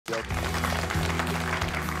We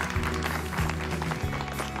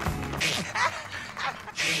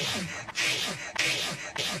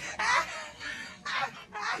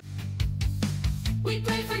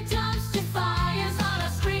pray for dumpster fires on our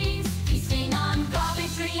screens. Feasting on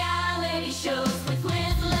garbage reality shows with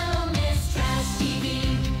Little Miss Trash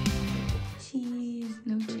TV. Cheese,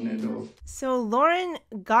 no cheese. So Loren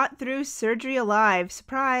got through surgery alive.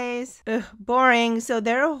 Surprise. Ugh, boring. So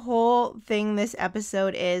their whole thing this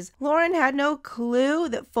episode is Loren had no clue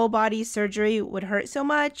that full body surgery would hurt so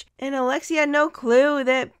much, and Alexei had no clue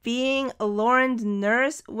that being Loren's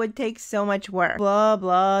nurse would take so much work. Blah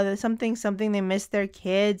blah. There's something they missed their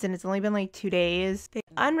kids and it's only been like 2 days. They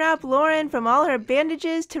unwrap Loren from all her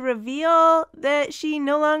bandages to reveal that she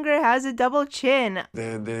no longer has a double chin.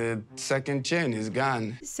 The second chin is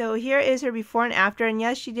gone. So here is her before and after, and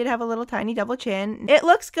yes, she did have a little tiny double chin. It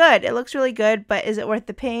looks good. It looks really good, but is it worth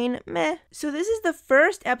the pain? Meh. So this is the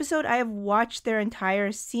first episode I have watched their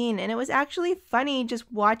entire scene, and it was actually funny just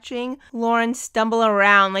watching Loren stumble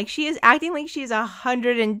around. Like, she is acting like she's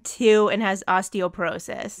 102 and has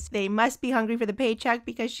osteoporosis. They must be hungry for the paycheck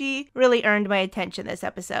because she really earned my attention this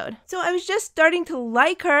episode. So I was just starting to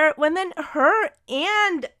like her when then her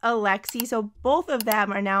and Alexei, so both of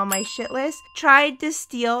them are now on my shit list, tried to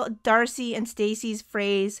steal Darcy and Stacy's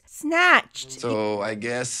phrase, snatched. So I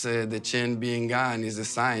guess the chin being gone is a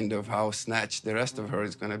sign of how snatched the rest of her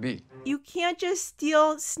is gonna be. You can't just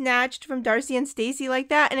steal snatched from Darcy and Stacy like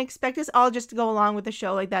that and expect us all just to go along with the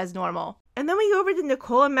show like that is normal. And then we go over to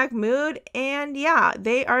Nicole and Mahmoud, and yeah,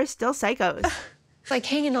 they are still psychos. Like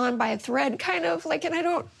hanging on by a thread, kind of like, and I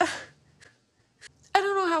don't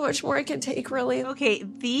know how much more I can take, really. Okay,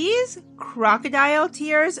 these crocodile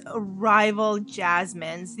tears rival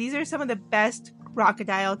Jasmine's. These are some of the best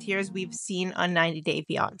crocodile tears we've seen on 90 Day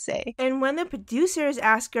Fiancé. And when the producers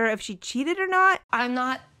ask her if she cheated or not, I'm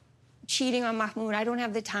not cheating on Mahmoud. I don't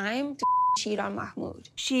have the time to cheat on Mahmoud.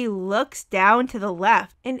 She looks down to the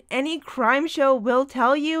left. And any crime show will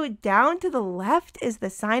tell you down to the left is the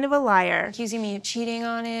sign of a liar. Accusing me of cheating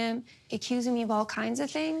on him, accusing me of all kinds of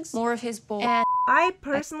things. More of his bull. And I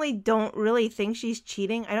personally don't really think she's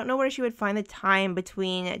cheating. I don't know where she would find the time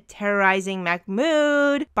between terrorizing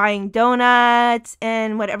Mahmoud, buying donuts,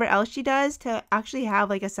 and whatever else she does to actually have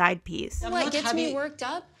like a side piece. what gets me worked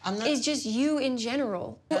up is just you in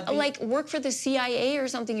general. Like, work for the CIA or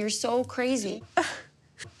something. You're so crazy.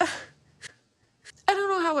 I don't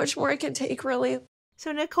know how much more I can take, really.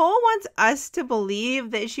 So Nicole wants us to believe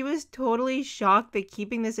that she was totally shocked that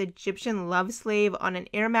keeping this Egyptian love slave on an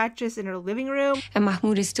air mattress in her living room And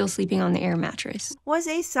Mahmoud is still sleeping on the air mattress. was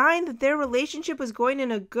a sign that their relationship was going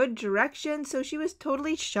in a good direction. So she was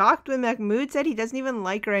totally shocked when Mahmoud said he doesn't even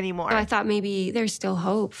like her anymore. I thought maybe there's still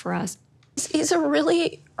hope for us. He's a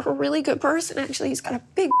really good person, actually. He's got a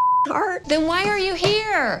big heart. Then why are you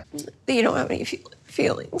here? You don't have any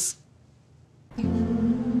feelings.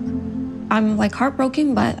 I'm like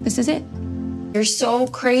heartbroken, but this is it. You're so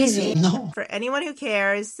crazy. No. For anyone who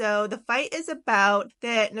cares, so the fight is about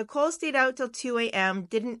that Nicole stayed out till 2 a.m.,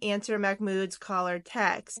 didn't answer Mahmoud's call or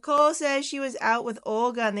text. Nicole says she was out with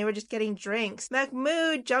Olga and they were just getting drinks.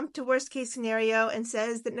 Mahmoud jumped to worst case scenario and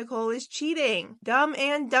says that Nicole is cheating. Dumb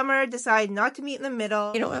and Dumber decide not to meet in the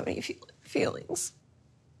middle. You don't have any feelings.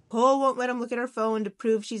 Nicole won't let him look at her phone to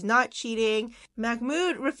prove she's not cheating.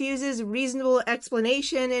 Mahmoud refuses reasonable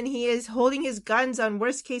explanation and he is holding his guns on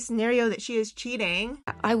worst case scenario that she is cheating.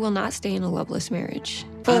 I will not stay in a loveless marriage.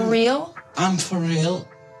 For real? I'm for real.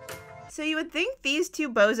 So you would think these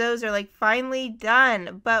two bozos are like finally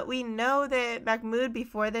done, but we know that Mahmoud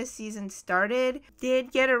before this season started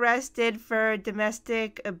did get arrested for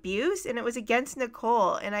domestic abuse and it was against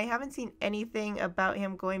Nicole, and I haven't seen anything about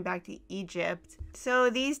him going back to Egypt. So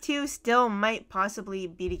these two still might possibly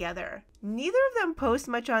be together. Neither of them post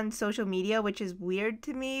much on social media, which is weird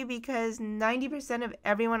to me because 90% of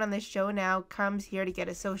everyone on the show now comes here to get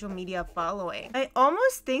a social media following. I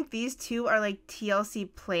almost think these two are like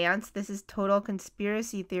TLC plants. This is total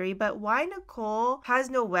conspiracy theory, but why Nicole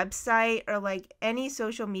has no website or like any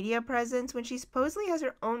social media presence when she supposedly has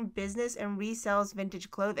her own business and resells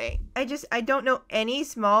vintage clothing? I don't know any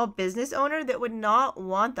small business owner that would not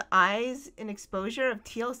want the eyes and exposure of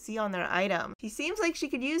TLC on their item. She seems like she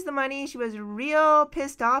could use the money. She was real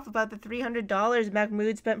pissed off about the $300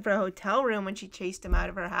 Mahmoud spent for a hotel room when she chased him out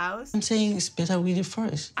of her house. I'm saying it's better we do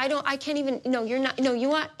first. I can't even, no, you're not, no,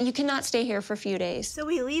 you cannot stay here for a few days. So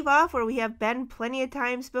we leave off where we have been plenty of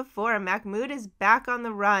times before. Mahmoud is back on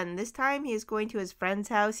the run. This time he is going to his friend's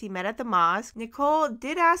house he met at the mosque. Nicole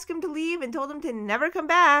did ask him to leave and told him to never come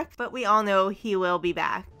back, but we all know he will be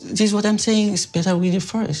back. This is what I'm saying, it's better we do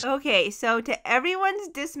first. Okay, so to everyone's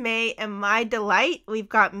dismay and my delight, we've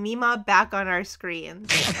got MEEMAW back on our screens.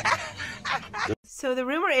 So the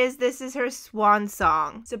rumor is this is her swan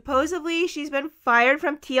song. Supposedly, she's been fired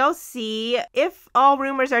from TLC. If all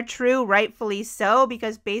rumors are true, rightfully so,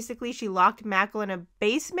 because basically she locked Mackle in a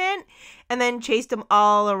basement and then chased him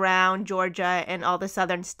all around Georgia and all the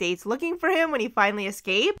southern states looking for him when he finally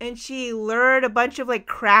escaped. And she lured a bunch of like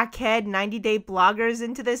crackhead 90-day bloggers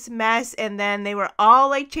into this mess, and then they were all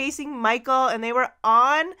like chasing Michael, and they were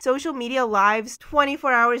on social media lives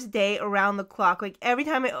 24 hours a day around the clock. Like every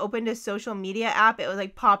time I opened a social media app, it was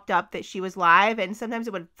like popped up that she was live, and sometimes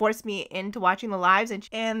it would force me into watching the lives,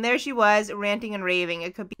 and there she was ranting and raving.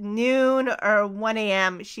 It could be noon or 1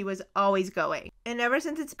 a.m. She was always going. And ever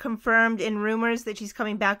since it's confirmed in rumors that she's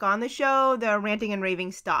coming back on the show, the ranting and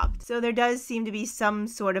raving stopped. So there does seem to be some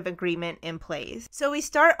sort of agreement in place. So we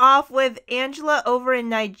start off with Angela over in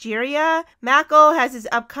Nigeria. Mackle has his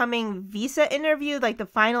upcoming visa interview, like the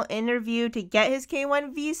final interview to get his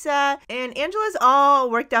K1 visa, and Angela's all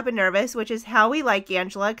worked up and nervous, which is how we like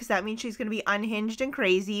Angela, because that means she's going to be unhinged and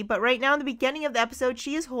crazy. But right now in the beginning of the episode,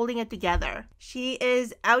 she is holding it together. She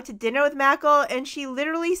is out to dinner with Mackle, and she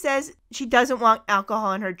literally says she doesn't want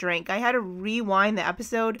alcohol in her drink. I had to rewind the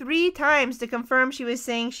episode 3 times to confirm she was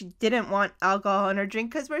saying she didn't want alcohol in her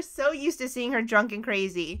drink, because we're so used to seeing her drunk and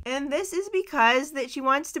crazy. And this is because that she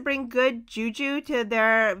wants to bring good juju to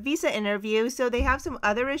their visa interview, so they have some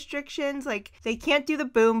other restrictions, like they can't do the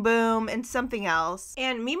boom boom and something else.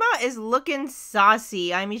 And MEEMAW is looking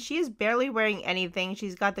saucy. I mean, she is barely wearing anything.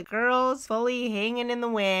 She's got the girls fully hanging in the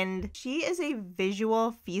wind. She is a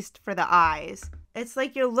visual feast for the eyes. It's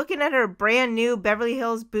like you're looking at her brand new Beverly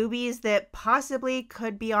Hills boobies that possibly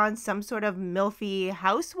could be on some sort of milfy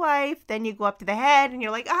housewife. Then you go up to the head and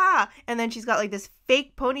you're like, ah! And then she's got like this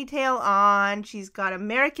fake ponytail on. She's got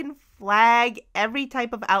American flag, every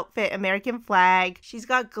type of outfit, American flag. She's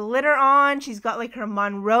got glitter on. She's got like her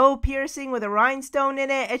Monroe piercing with a rhinestone in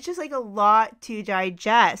it. It's just like a lot to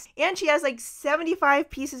digest. And she has like 75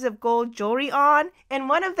 pieces of gold jewelry on. And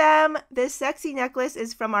one of them, this sexy necklace,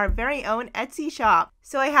 is from our very own Etsy shop.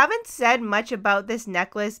 So I haven't said much about this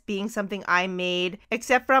necklace being something I made,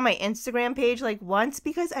 except for on my Instagram page like once,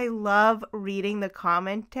 because I love reading the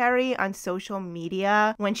commentary on social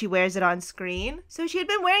media when she wears it on screen. So she had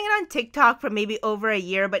been wearing it on TikTok for maybe over a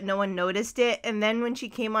year, but no one noticed it. And then when she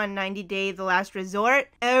came on 90 Day The Last Resort,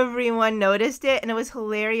 everyone noticed it, and it was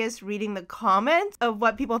hilarious reading the comments of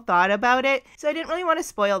what people thought about it. So I didn't really want to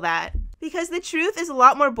spoil that, because the truth is a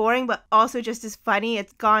lot more boring, but also just as funny.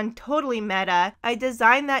 It's gone totally meta. I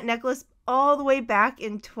designed that necklace all the way back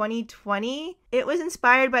in 2020. It was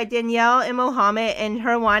inspired by Danielle and Mohammed and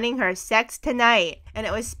her wanting her sex tonight. And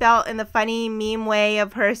it was spelt in the funny meme way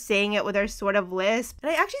of her saying it with her sort of lisp. And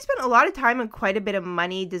I actually spent a lot of time and quite a bit of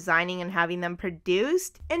money designing and having them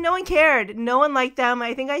produced. And no one cared. No one liked them.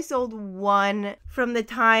 I think I sold one from the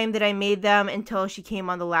time that I made them until she came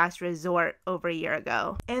on The Last Resort over a year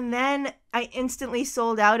ago. And then I instantly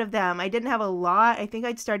sold out of them. I didn't have a lot. I think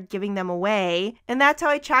I'd start giving them away. And that's how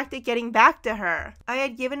I tracked it getting back to her. I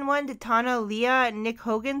had given one to Tana Leah, Nick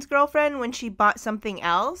Hogan's girlfriend, when she bought something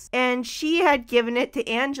else. And she had given it to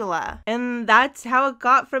Angela. And that's how it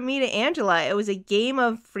got from me to Angela. It was a game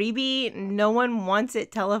of freebie, no one wants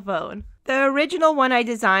it telephone. The original one I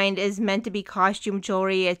designed is meant to be costume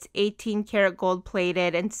jewelry. It's 18 karat gold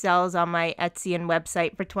plated and sells on my Etsy and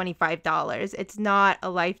website for $25. It's not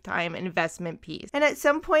a lifetime investment piece. And at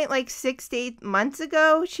some point, like 6 to 8 months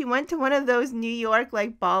ago, she went to one of those New York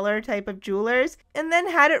like baller type of jewelers and then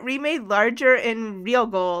had it remade larger in real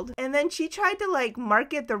gold. And then she tried to like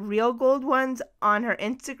market the real gold ones on her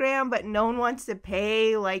Instagram, but no one wants to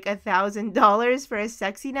pay like $1,000 for a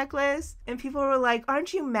sexy necklace. And people were like,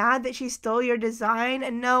 aren't you mad that she stole your design?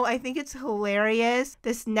 And no, I think it's hilarious.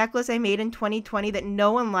 This necklace I made in 2020 that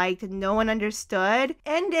no one liked, no one understood,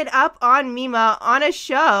 ended up on MEEMAW on a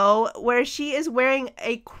show where she is wearing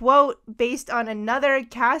a quote based on another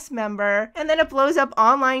cast member, and then it blows up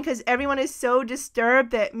online because everyone is so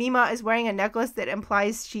disturbed that MEEMAW is wearing a necklace that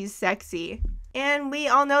implies she's sexy. And we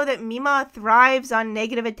all know that MEEMAW thrives on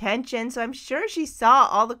negative attention, so I'm sure she saw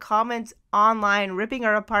all the comments online ripping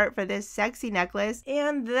her apart for this sexy necklace.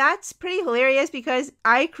 And that's pretty hilarious because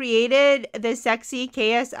I created the sexy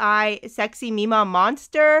KSI sexy MEEMAW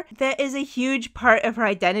monster that is a huge part of her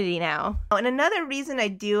identity now. And another reason I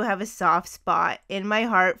do have a soft spot in my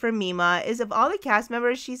heart for MEEMAW is of all the cast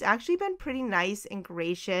members, she's actually been pretty nice and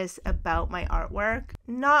gracious about my artwork.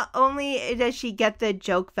 Not only does she get the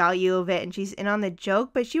joke value of it and she's in on the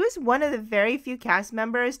joke, but she was one of the very few cast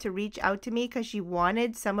members to reach out to me because she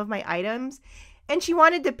wanted some of my items. and she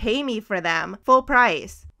wanted to pay me for them, full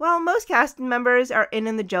price. Well, most cast members are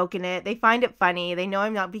in the joke in it. They find it funny. They know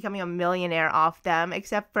I'm not becoming a millionaire off them,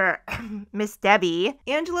 except for Miss Debbie.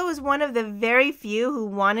 Angela was one of the very few who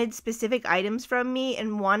wanted specific items from me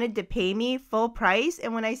and wanted to pay me full price,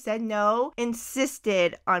 and when I said no,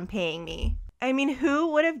 insisted on paying me. I mean,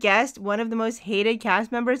 who would have guessed one of the most hated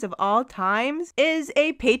cast members of all times is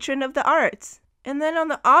a patron of the arts? And then on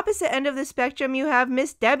the opposite end of the spectrum, you have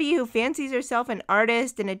Miss Debbie, who fancies herself an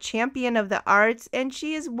artist and a champion of the arts, and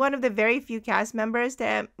she is one of the very few cast members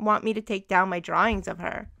that want me to take down my drawings of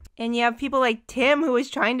her. And you have people like Tim, who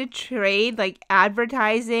was trying to trade like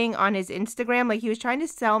advertising on his Instagram. Like he was trying to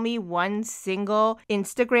sell me one single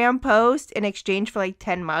Instagram post in exchange for like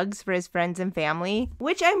 10 mugs for his friends and family,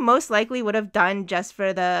 which I most likely would have done just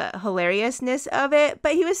for the hilariousness of it.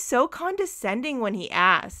 But he was so condescending when he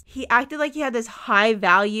asked. He acted like he had this high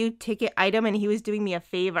value ticket item and he was doing me a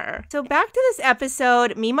favor. So back to this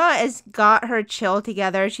episode, MEEMAW has got her chill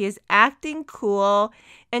together. She is acting cool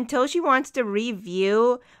until she wants to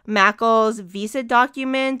review Mackle's visa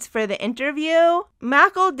documents for the interview.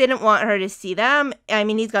 Mackle didn't want her to see them. I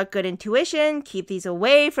mean, he's got good intuition. Keep these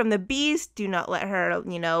away from the beast. Do not let her,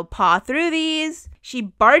 paw through these. She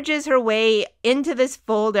barges her way into this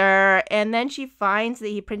folder, and then she finds that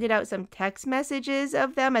he printed out some text messages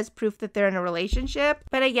of them as proof that they're in a relationship.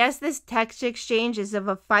 But I guess this text exchange is of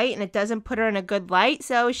a fight, and it doesn't put her in a good light,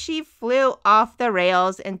 so she flew off the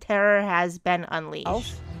rails, and terror has been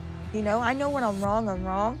unleashed. I know when I'm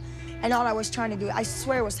wrong, and all I was trying to do, I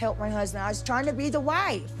swear, was help my husband. I was trying to be the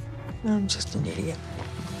wife. I'm just an idiot.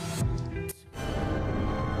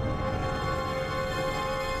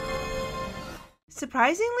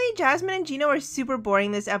 Surprisingly, Jasmine and Gino are super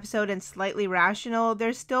boring this episode and slightly rational.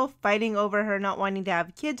 They're still fighting over her not wanting to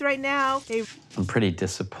have kids right now. I'm pretty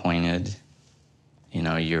disappointed.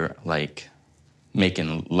 You're like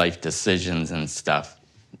making life decisions and stuff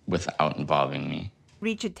without involving me.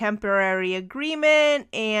 Reach a temporary agreement,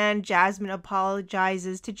 and Jasmine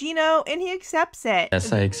apologizes to Gino, and he accepts it.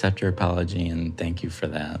 Yes, I accept your apology, and thank you for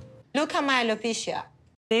that. Look at my alopecia.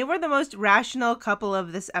 They were the most rational couple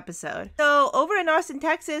of this episode. So over in Austin,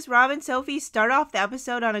 Texas, Rob and Sophie start off the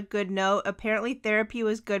episode on a good note. Apparently therapy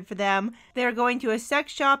was good for them. They're going to a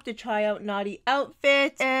sex shop to try out naughty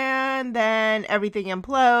outfits, and then everything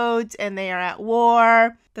implodes and they are at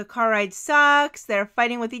war. The car ride sucks. They're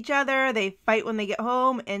fighting with each other. They fight when they get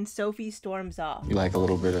home, and Sophie storms off. You like a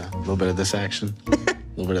little bit of this action? A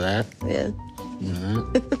little bit of that? Yeah.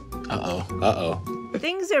 Uh-oh.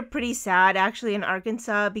 Things are pretty sad, actually, in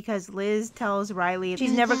Arkansas because Liz tells Riley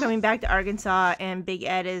she's never coming back to Arkansas, and Big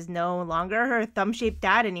Ed is no longer her thumb-shaped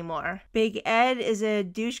dad anymore. Big Ed is a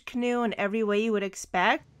douche canoe in every way you would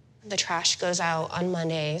expect. The trash goes out on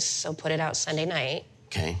Mondays, so put it out Sunday night.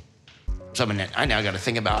 Okay. So I now got to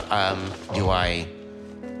think about, do I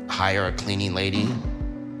hire a cleaning lady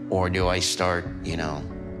or do I start,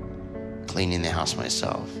 cleaning the house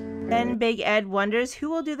myself? Then Big Ed wonders who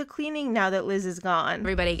will do the cleaning now that Liz is gone.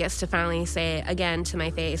 Everybody gets to finally say again to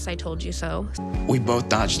my face, I told you so. We both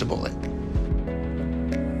dodged a bullet.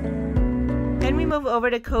 Then we move over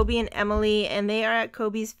to Kobe and Emily, and they are at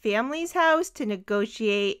Kobe's family's house to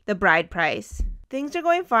negotiate the bride price. Things are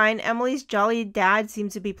going fine. Emily's jolly dad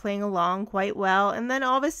seems to be playing along quite well. And then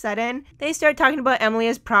all of a sudden, they start talking about Emily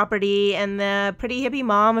as property. And the pretty hippie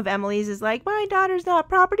mom of Emily's is like, my daughter's not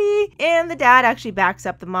property. And the dad actually backs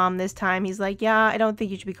up the mom this time. He's like, yeah, I don't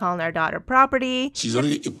think you should be calling our daughter property. She's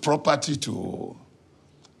only a property to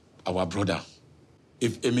our brother.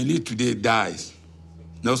 If Emily today dies,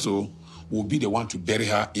 also we'll be the one to bury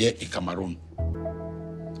her here in Cameroon.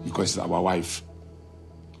 Because it's our wife.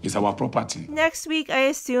 It's our property. Next week, I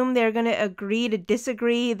assume they're going to agree to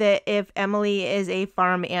disagree that if Emily is a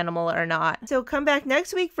farm animal or not. So come back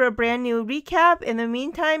next week for a brand new recap. In the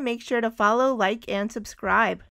meantime, make sure to follow, like, and subscribe.